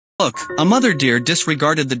Look, a mother deer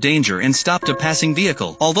disregarded the danger and stopped a passing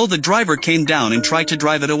vehicle, although the driver came down and tried to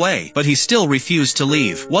drive it away, but he still refused to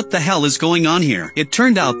leave. What the hell is going on here? It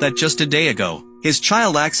turned out that just a day ago, his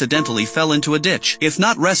child accidentally fell into a ditch. If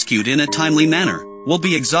not rescued in a timely manner, will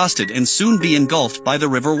be exhausted and soon be engulfed by the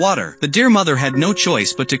river water. The deer mother had no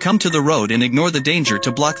choice but to come to the road and ignore the danger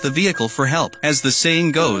to block the vehicle for help. As the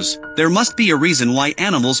saying goes, there must be a reason why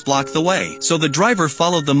animals block the way. So the driver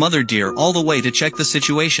followed the mother deer all the way to check the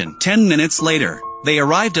situation. 10 minutes later, they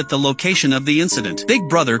arrived at the location of the incident. Big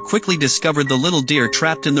Brother quickly discovered the little deer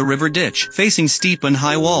trapped in the river ditch, facing steep and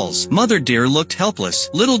high walls. Mother deer looked helpless.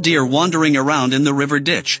 Little deer wandering around in the river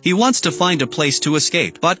ditch. He wants to find a place to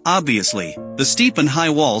escape, but obviously, the steep and high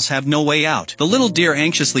walls have no way out. The little deer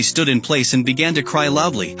anxiously stood in place and began to cry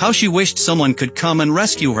loudly. How she wished someone could come and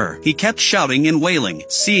rescue her. He kept shouting and wailing.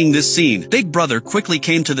 Seeing this scene, Big Brother quickly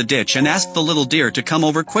came to the ditch and asked the little deer to come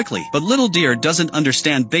over quickly. But little deer doesn't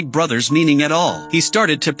understand Big Brother's meaning at all. He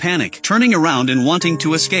started to panic, turning around and wanting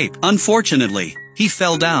to escape. Unfortunately, he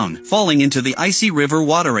fell down, falling into the icy river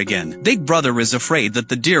water again. Big Brother is afraid that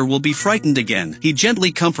the deer will be frightened again. He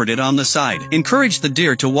gently comforted on the side, encouraged the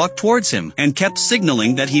deer to walk towards him, and kept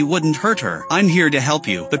signaling that he wouldn't hurt her. I'm here to help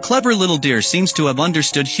you. The clever little deer seems to have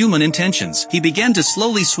understood human intentions. He began to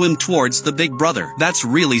slowly swim towards the Big Brother. That's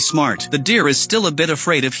really smart. The deer is still a bit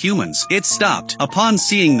afraid of humans. It stopped. Upon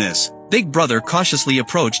seeing this, Big Brother cautiously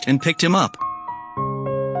approached and picked him up.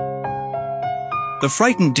 The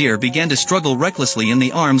frightened deer began to struggle recklessly in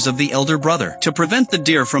the arms of the elder brother. To prevent the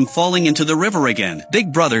deer from falling into the river again,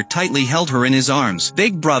 Big Brother tightly held her in his arms.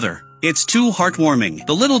 Big Brother, it's too heartwarming.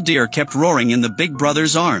 The little deer kept roaring in the Big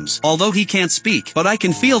Brother's arms. Although he can't speak, but I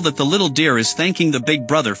can feel that the little deer is thanking the Big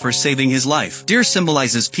Brother for saving his life. Deer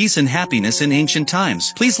symbolizes peace and happiness in ancient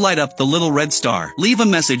times. Please light up the little red star. Leave a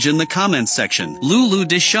message in the comments section. Lulu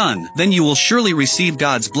Dishun. Then you will surely receive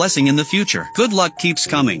God's blessing in the future. Good luck keeps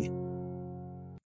coming.